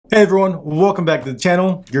Hey everyone, welcome back to the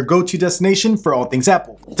channel, your go-to destination for all things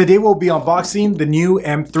Apple. Today we'll be unboxing the new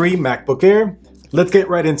M3 MacBook Air. Let's get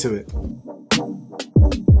right into it.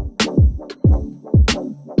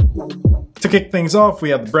 To kick things off, we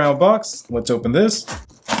have the brown box. Let's open this.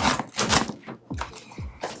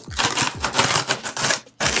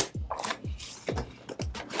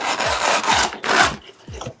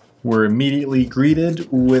 We're immediately greeted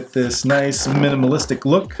with this nice minimalistic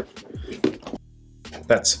look.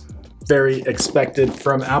 That's very expected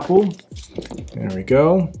from Apple. There we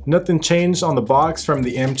go. Nothing changed on the box from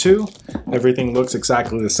the M2. Everything looks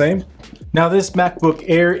exactly the same. Now this MacBook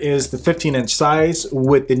Air is the 15-inch size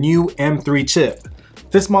with the new M3 chip.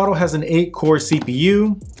 This model has an 8-core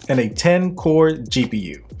CPU and a 10-core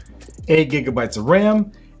GPU, 8 GB of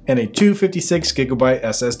RAM, and a 256GB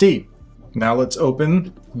SSD. Now let's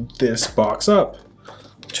open this box up.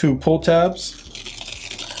 2 pull tabs.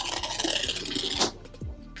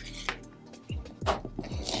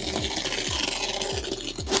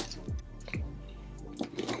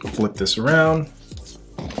 Flip this around.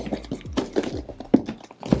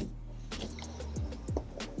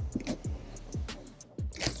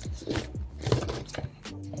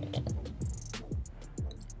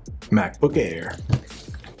 MacBook Air.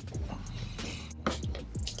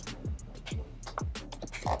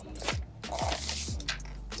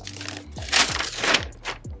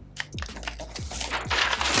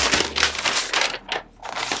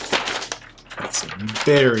 That's a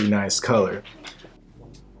very nice color.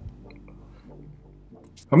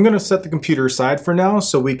 I'm going to set the computer aside for now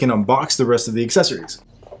so we can unbox the rest of the accessories.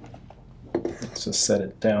 Let's just set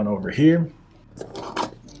it down over here.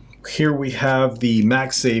 Here we have the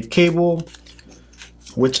MagSafe cable,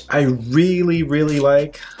 which I really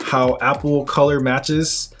like how Apple color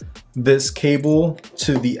matches this cable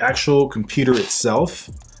to the actual computer itself.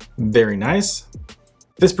 Very nice.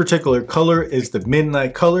 This particular color is the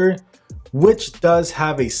midnight color, which does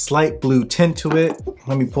have a slight blue tint to it.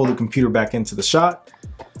 Let me pull the computer back into the shot.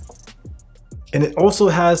 And it also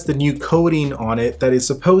has the new coating on it that is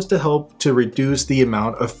supposed to help to reduce the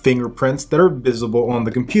amount of fingerprints that are visible on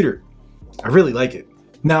the computer. I really like it.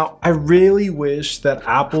 Now, I really wish that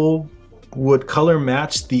Apple would color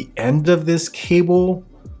match the end of this cable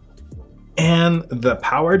and the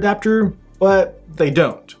power adapter, but they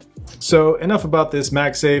don't. So enough about this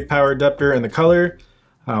MagSafe power adapter and the color.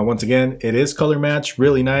 Once again, it is color matched,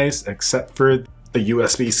 really nice, except for the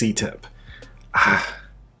USB-C tip.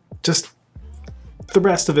 Just the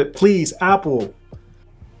rest of it, please, Apple.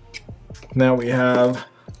 Now we have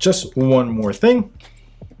just one more thing.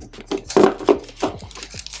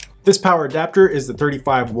 This power adapter is the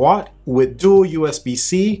 35 watt with dual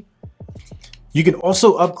USB-C. You can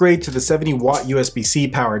also upgrade to the 70 watt USB-C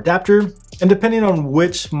power adapter, and depending on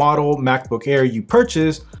which model MacBook Air you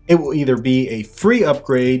purchase, it will either be a free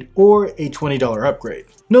upgrade or a $20 upgrade.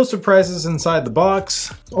 No surprises inside the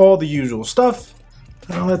box, all the usual stuff.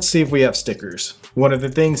 Now let's see if we have stickers. One of the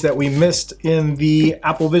things that we missed in the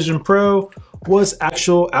Apple Vision Pro was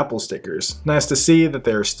actual Apple stickers. Nice to see that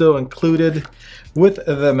they're still included with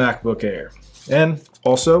the MacBook Air, and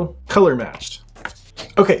also color matched.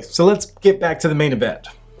 Okay, so let's get back to the main event.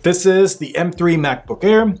 This is the M3 MacBook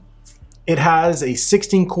Air. It has a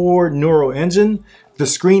 16-core Neural engine. The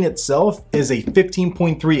screen itself is a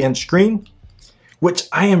 15.3-inch screen, which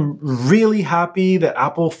I am really happy that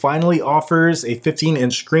Apple finally offers a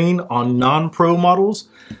 15-inch screen on non-Pro models.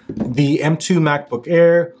 The M2 MacBook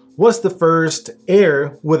Air was the first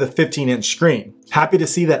Air with a 15-inch screen. Happy to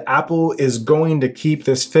see that Apple is going to keep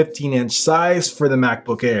this 15-inch size for the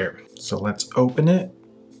MacBook Air. So let's open it.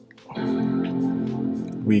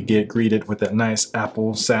 We get greeted with that nice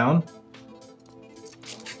Apple sound.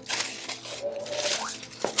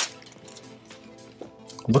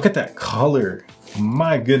 Look at that color.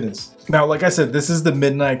 My goodness. Now, like I said, this is the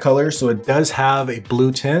midnight color, so it does have a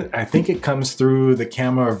blue tint. I think it comes through the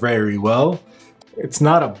camera very well. It's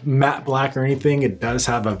not a matte black or anything. It does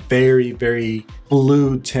have a very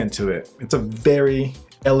blue tint to it. It's a very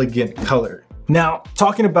elegant color. Now,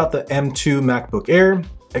 talking about the M2 MacBook Air,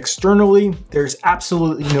 externally, there's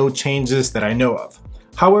absolutely no changes that I know of.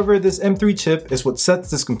 However, this M3 chip is what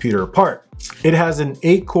sets this computer apart. It has an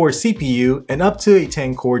 8-core CPU and up to a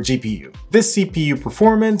 10-core GPU. This CPU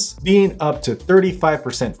performance being up to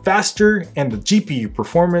 35% faster and the GPU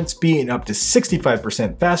performance being up to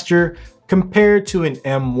 65% faster compared to an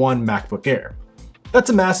M1 MacBook Air. That's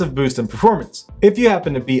a massive boost in performance. If you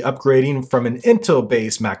happen to be upgrading from an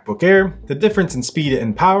Intel-based MacBook Air, the difference in speed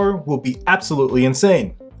and power will be absolutely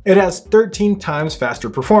insane. It has 13 times faster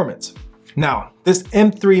performance. Now, this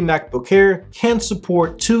M3 MacBook Air can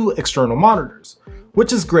support 2 external monitors,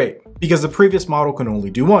 which is great because the previous model can only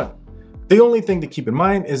do one. The only thing to keep in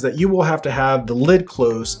mind is that you will have to have the lid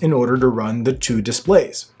closed in order to run the 2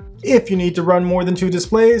 displays. If you need to run more than 2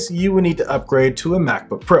 displays, you will need to upgrade to a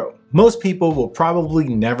MacBook Pro. Most people will probably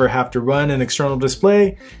never have to run an external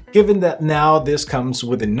display, given that now this comes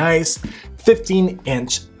with a nice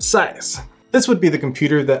 15-inch size. This would be the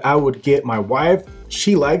computer that I would get my wife.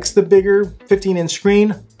 She likes the bigger 15-inch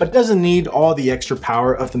screen, but doesn't need all the extra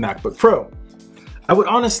power of the MacBook Pro. I would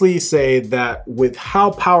honestly say that with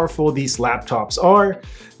how powerful these laptops are,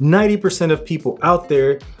 90% of people out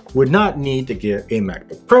there would not need to get a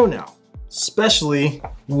MacBook Pro now, especially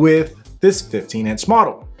with this 15-inch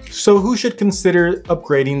model. So who should consider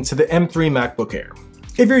upgrading to the M3 MacBook Air?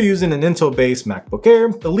 If you're using an Intel-based MacBook Air,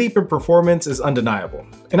 the leap in performance is undeniable,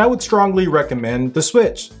 and I would strongly recommend the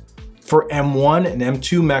switch. For M1 and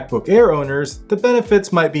M2 MacBook Air owners, the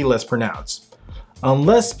benefits might be less pronounced.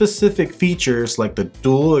 Unless specific features like the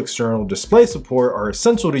dual external display support are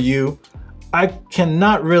essential to you, I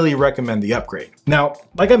cannot really recommend the upgrade. Now,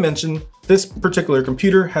 like I mentioned, this particular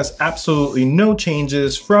computer has absolutely no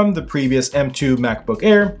changes from the previous M2 MacBook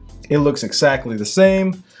Air. It looks exactly the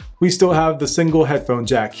same. We still have the single headphone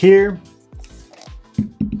jack here,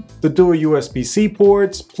 the dual USB-C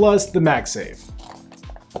ports, plus the MagSafe.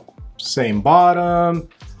 Same bottom,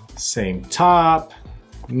 same top,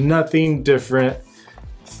 nothing different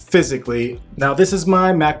physically. Now this is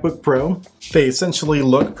my MacBook Pro. They essentially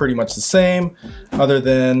look pretty much the same, other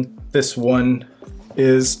than this one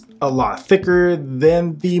is a lot thicker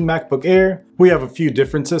than the MacBook Air. We have a few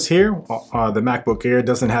differences here. The MacBook Air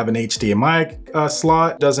doesn't have an HDMI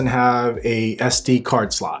slot, doesn't have a SD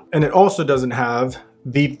card slot, and it also doesn't have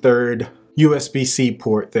the third USB-C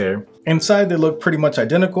port there. Inside they look pretty much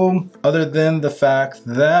identical, other than the fact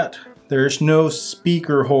that there's no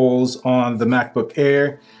speaker holes on the MacBook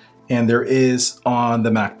Air and there is on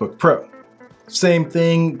the MacBook Pro. Same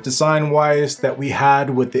thing design-wise that we had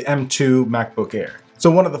with the M2 MacBook Air. So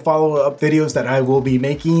one of the follow-up videos that I will be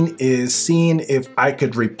making is seeing if I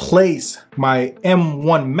could replace my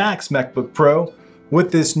M1 Max MacBook Pro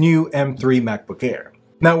with this new M3 MacBook Air.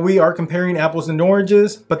 Now we are comparing apples and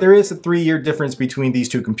oranges, but there is a 3-year difference between these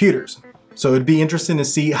two computers. So it'd be interesting to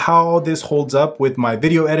see how this holds up with my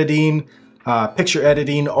video editing, picture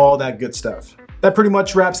editing, all that good stuff. That pretty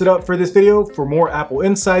much wraps it up for this video. For more Apple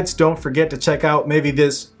insights, don't forget to check out maybe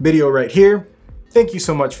this video right here. Thank you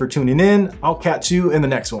so much for tuning in. I'll catch you in the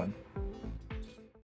next one.